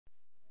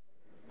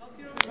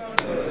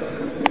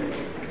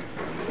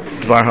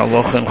Dvar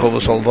Halacha and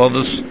Chovos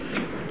Halvados,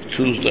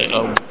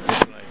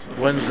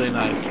 Wednesday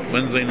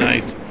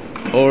night,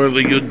 or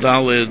the Yud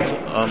Dalid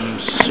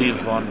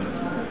Sivan.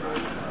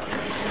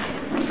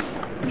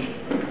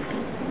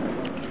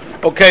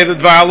 Okay, the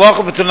Dvar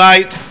Halacha for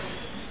tonight.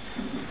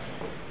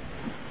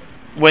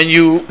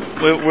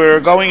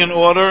 We're going in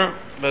order.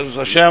 Bez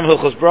Hashem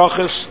Hilchos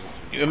Brachos.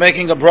 You're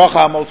making a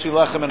bracha Motzi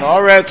Lechem in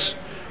Oretz.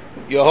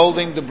 You're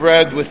holding the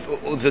bread with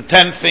the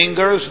 10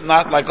 fingers,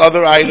 not like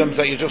other items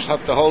that you just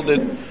have to hold it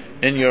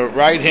in your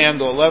right hand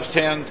or left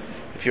hand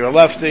if you're a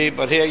lefty,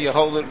 but here you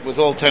hold it with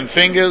all 10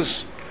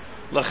 fingers.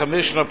 Lechem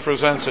Mishnah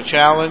presents a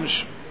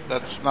challenge.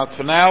 That's not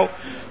for now.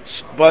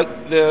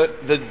 But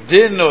the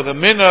din or the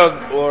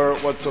minhag or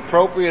what's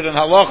appropriate in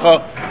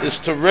halacha is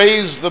to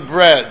raise the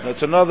bread.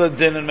 That's another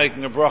din in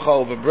making a bracha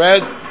over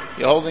bread.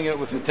 You're holding it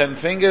with the 10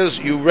 fingers.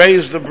 You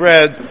raise the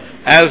bread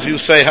as you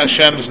say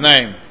Hashem's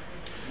name.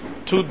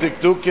 2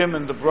 dikdukim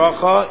in the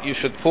bracha. You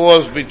should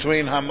pause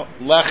between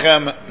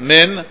lechem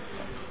min.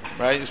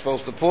 Right? You're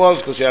supposed to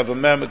pause because you have a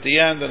mem at the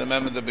end and a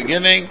mem at the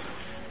beginning.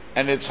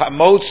 And it's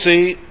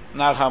hamotzi,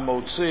 not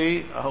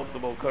hamotzi. I hope the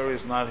Bolkari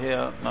is not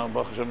here. No,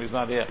 Baruch Hashem is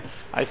not here.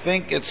 I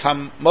think it's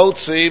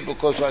hamotzi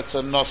because it's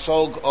a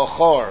nosog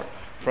ochor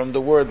from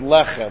the word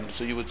lechem.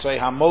 So you would say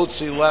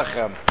hamotzi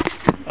lechem.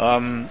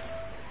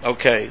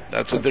 Okay,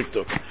 that's a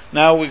dikduk.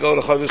 Now we go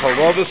to Chovos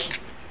Halvados.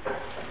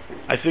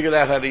 I figured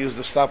out how to use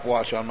the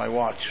stopwatch on my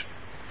watch.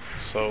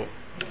 So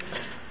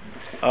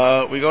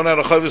we go now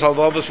to Chovos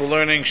Halvados. We're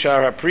learning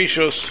Shiur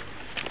HaPrishus,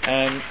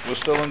 and we're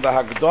still in the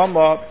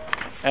Hakdama.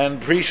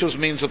 And Prishus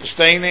means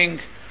abstaining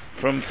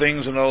from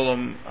things in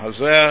Olam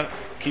Hazeh,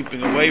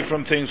 keeping away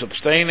from things,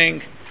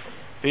 abstaining.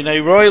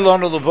 V'nei roi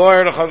lonu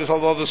l'voyer, the Chovos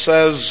Halvados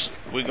says,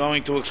 we're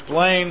going to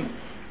explain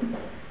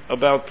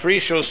about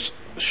Prishus,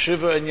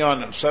 Shiva and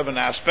Yonim, 7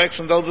 aspects,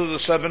 and those are the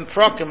 7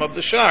 prakim of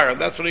the Shiur.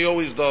 That's what he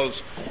always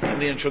does in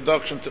the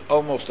introduction to,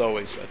 almost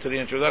always, to the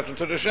introduction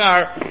to the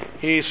Shiur.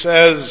 He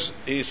says,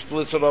 he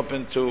splits it up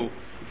into,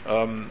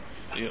 7,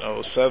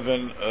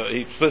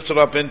 he splits it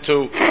up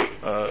into,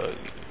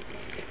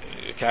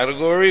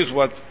 categories,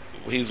 what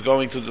he's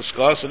going to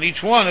discuss, and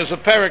each one is a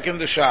parak in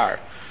the Shiur.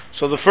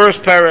 So the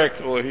first parak,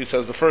 or he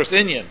says the first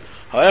inyan,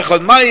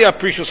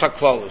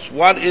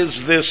 what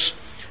is this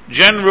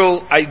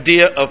general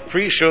idea of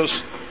prishus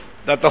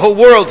that the whole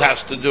world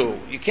has to do?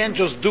 You can't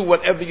just do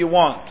whatever you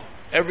want.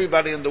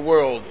 Everybody in the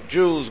world,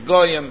 Jews,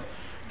 Goyim,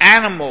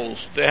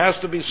 animals, there has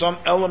to be some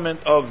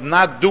element of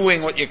not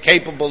doing what you're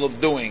capable of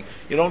doing.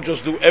 You don't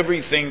just do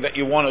everything that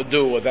you want to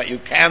do, or that you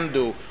can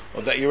do,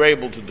 or that you're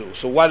able to do.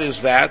 So what is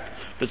that?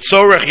 The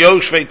tzorech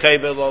yoshvei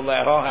tevel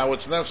oleha, how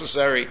it's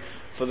necessary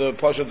for the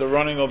pasha, the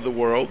running of the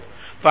world.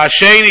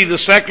 Vasheni, the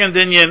second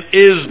inyan,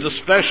 is the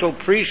special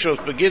prishos,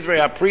 begidrei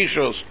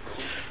ha-prishos,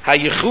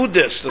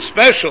 ha-yichudis, the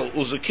special,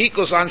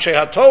 uzekikos anshe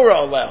ha-torah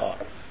oleha.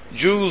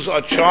 Jews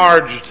are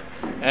charged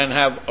and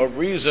have a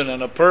reason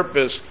and a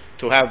purpose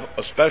to have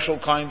a special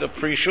kind of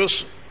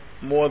prishos,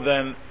 more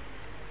than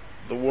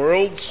the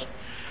world's.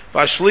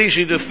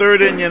 Vashlishi, the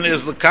third inyan,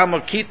 is the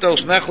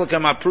kamakitos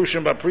nechlakem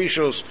aprushim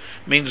baprishos,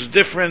 means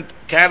different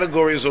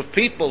categories of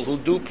people who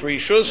do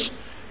prishos,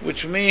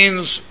 which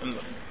means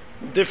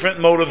different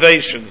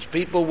motivations.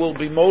 People will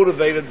be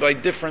motivated by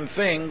different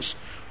things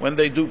when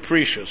they do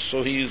prishos.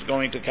 So he is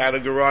going to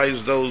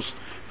categorize those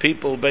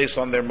people based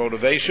on their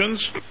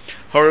motivations.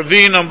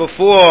 Haravi number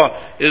 4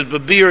 is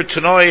babir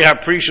tanoi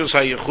haprishos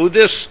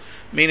hayichudis,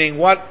 meaning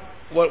what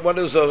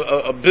is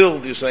a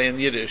build, you say in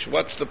Yiddish?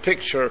 What's the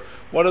picture?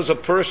 What does a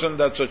person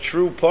that's a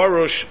true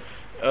Parush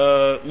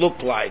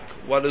look like?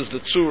 What is the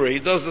tzura? He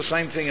does the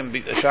same thing in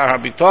Shiur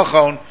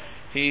HaBitachon.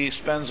 He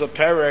spends a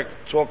parak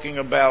talking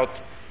about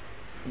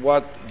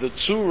what the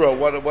tzura,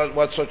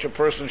 what such a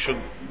person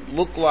should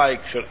look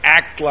like, should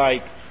act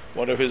like,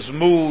 what are his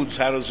moods,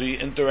 how does he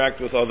interact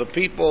with other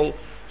people.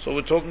 So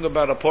we're talking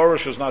about a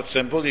Parush is not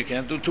simple. You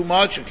can't do too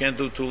much, you can't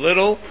do too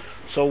little.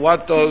 So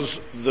what does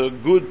the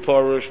good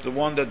Parush, the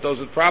one that does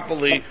it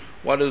properly,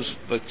 what is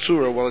the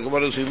tzura,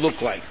 what does he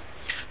look like?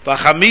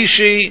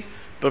 V'chamishi,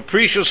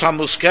 b'prishus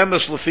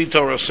hamuskemes lefi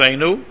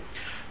Toraseinu.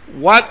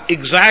 What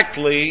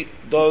exactly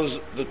does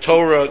the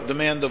Torah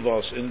demand of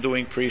us in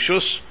doing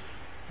prishus?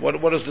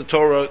 What does the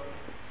Torah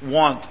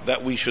want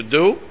that we should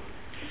do?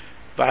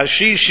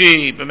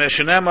 V'hashishi,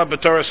 b'meshenema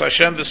b'toras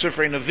Hashem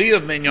v'sifrei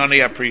nevi'av minyoni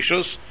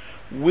ha-prishus.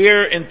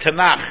 Where in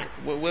Tanakh,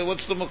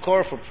 what's the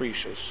makor for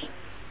prishus?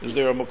 Is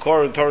there a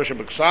makor in Torah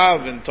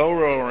Shebeksav, in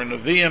Torah, or in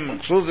Nevi'im, in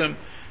Ksuzim,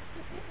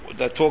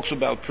 that talks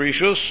about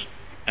prishus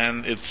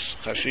and its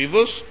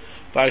chashivus?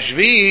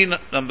 Vashvi,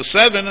 number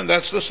 7, and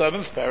that's the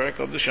 7th parak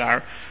of the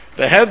Shiur.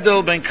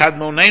 Behevdel ben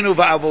kadmonenu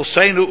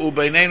va'avoseinu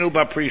ubeinenu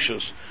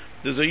ba'prishus.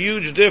 There's a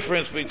huge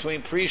difference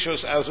between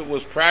prishus as it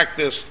was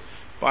practiced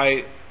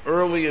by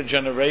earlier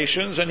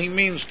generations, and he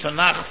means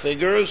Tanakh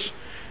figures,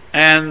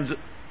 and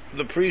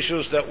the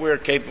prishus that we're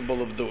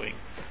capable of doing.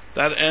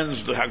 That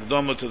ends the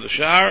Hakdama to the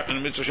Shiur,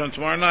 and Mitzvah Shem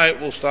tomorrow night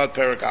we'll start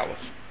Perek Aleph.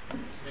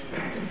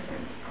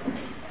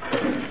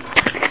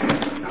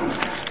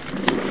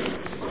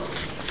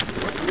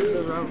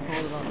 Around,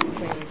 hold it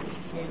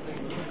on.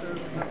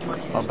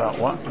 About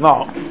what?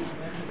 No.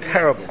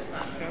 Terrible.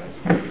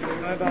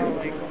 What about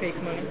like fake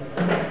money?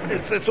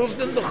 It's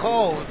in the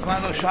chol. It's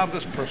not a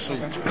Shabbos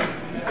pursuit.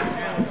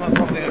 It's not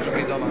something that should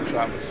be done on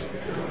Shabbos.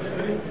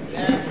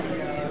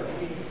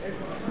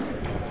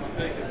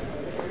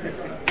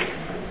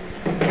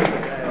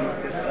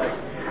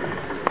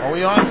 Are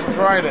we on for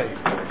Friday?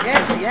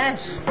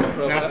 Yes.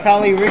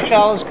 Naftali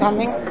Rishal is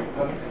coming.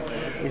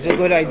 It's a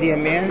good idea,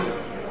 man.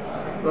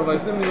 Rabbi,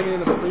 isn't the idea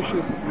that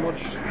Precious is much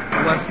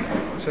less,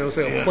 shall we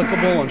say,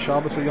 applicable on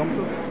Shabbos or Yom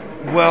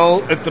Tov?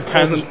 Well, it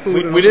depends.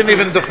 We didn't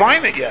even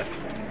define it yet.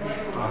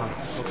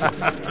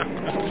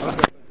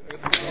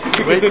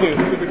 We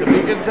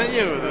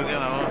continue.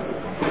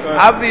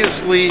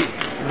 Obviously,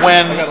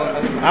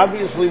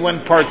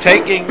 when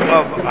partaking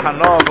of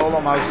Hana of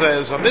Olam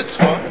Hazeh is a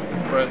mitzvah,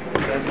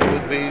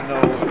 then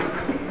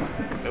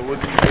it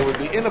would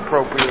be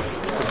inappropriate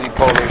to be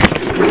polar.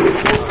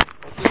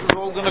 This is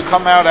all going to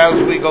come out as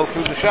we go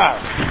through the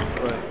Shas.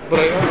 Right. But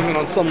I mean,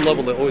 on some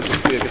level, there always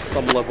has to be, I guess,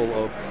 some level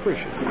of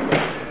Precious.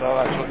 So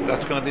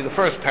that's going to be the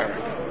first parak.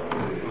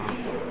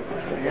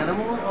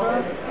 Animals?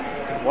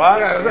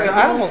 What?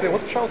 Animals.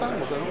 What's the show with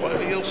animals? Well,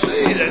 you'll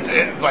see.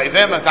 By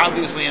them, it's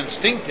obviously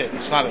instinctive.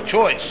 It's not a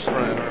choice.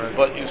 Right.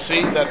 But you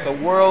see that the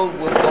world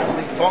will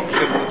only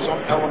function with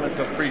some element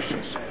of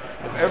Precious.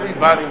 If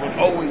everybody would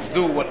always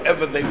do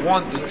whatever they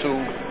wanted to,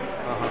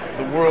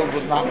 the world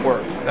would not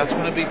work. That's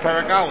going to be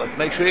parak Aleph.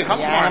 Make sure you come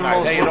tomorrow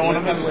night. Hey, you don't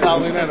want to miss it.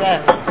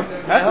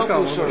 That's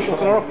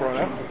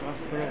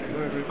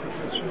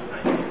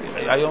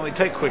I only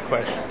take quick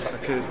questions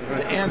because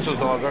the answers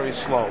are very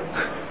slow.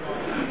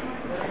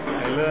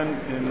 I learned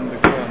in the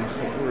Quran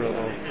Chabura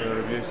of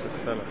Rabbi Yosef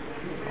Feller.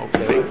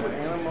 Okay.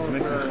 He's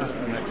making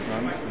Chasna next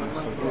month, and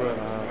Chabura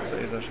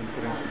is actually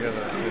putting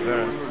together a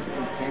verse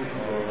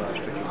of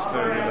Shtikul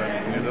Torah we learn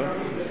in Nidah,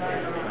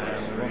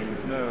 and we wanted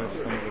to know if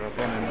some of the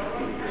Rabbanim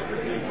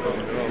from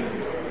the world would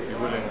be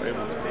willing or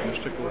able to put in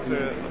Shtikul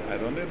Torah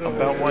add on Nidah.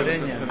 About what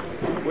Inyan?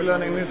 We're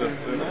learning Nidah,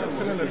 so let's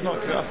put in, if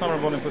not, some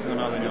Rabbanim putting on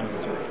other Inyan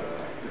as well.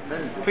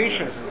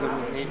 Precious.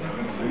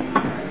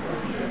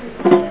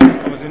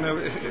 Obviously,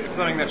 if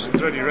something that's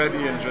ready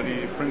and it's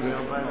ready printed,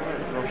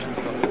 Rosh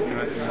starts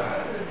writing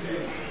that.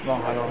 No,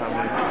 I don't have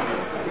anything.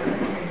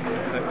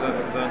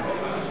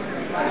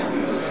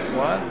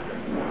 What?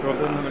 Rob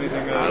doesn't have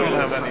anything. I don't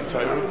have any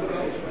Torah.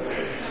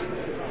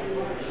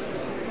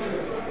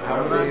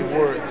 How many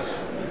words?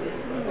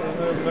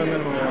 No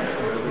minimum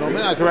amount. No,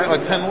 man, I can write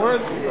like 10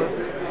 words.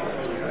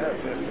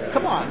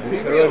 Come on,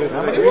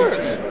 how many words?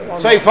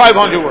 Say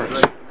 500 words.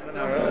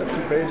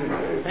 2 pages.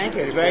 Thank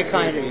you. It's very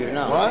kind of you.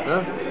 No. What?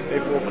 Huh?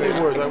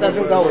 8 words. It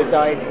doesn't go with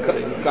diet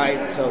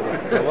soda.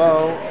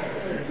 Hello?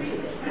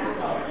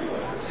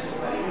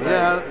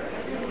 Yeah.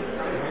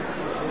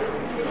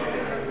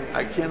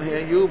 I can't hear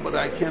you, but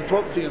I can't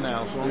talk to you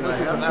now. So unless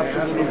it's an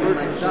absolute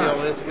emergency,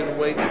 I'll ask you to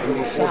wait until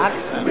the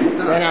Socks?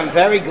 Then I'm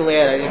very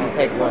glad I didn't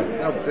take one.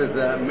 No, because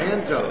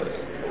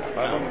Mantos.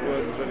 500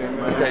 words is really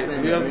amazing. Okay,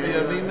 do you have me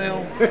an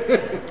email?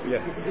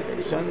 Yes.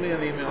 Send me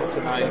an email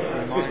tonight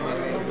reminding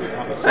me of this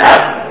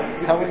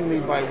conversation, telling me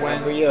by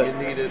when you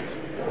need it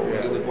or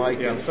you would like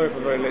Yeah, it. I'm sorry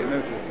for very late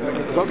notice.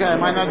 It's okay, I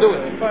might not do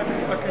it. Fine,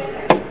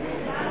 okay.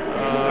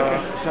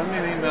 Send me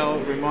an email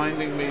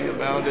reminding me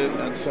about it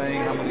and saying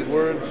how many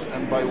words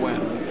and by when.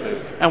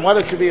 And what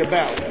it should be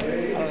about.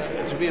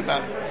 It should be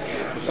about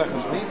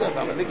Masechus Nida,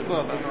 about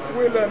Mikvah, about...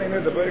 We're learning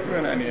the Baker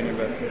and any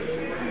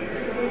university.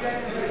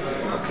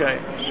 Okay.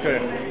 Sure.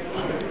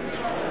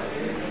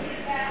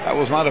 That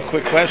was not a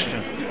quick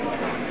question.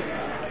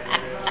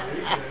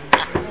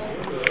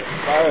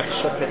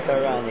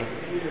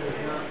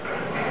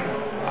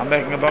 I'm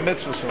making a bar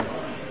mitzvah soon.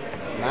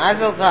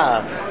 Mazel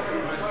tov.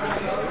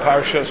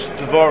 Parshas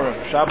Devorim,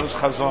 Shabbos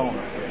Chazon.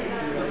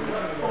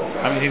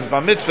 I mean, he's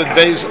bar mitzvah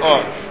days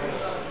off.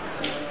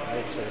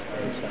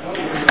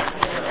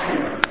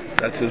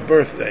 That's his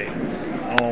birthday.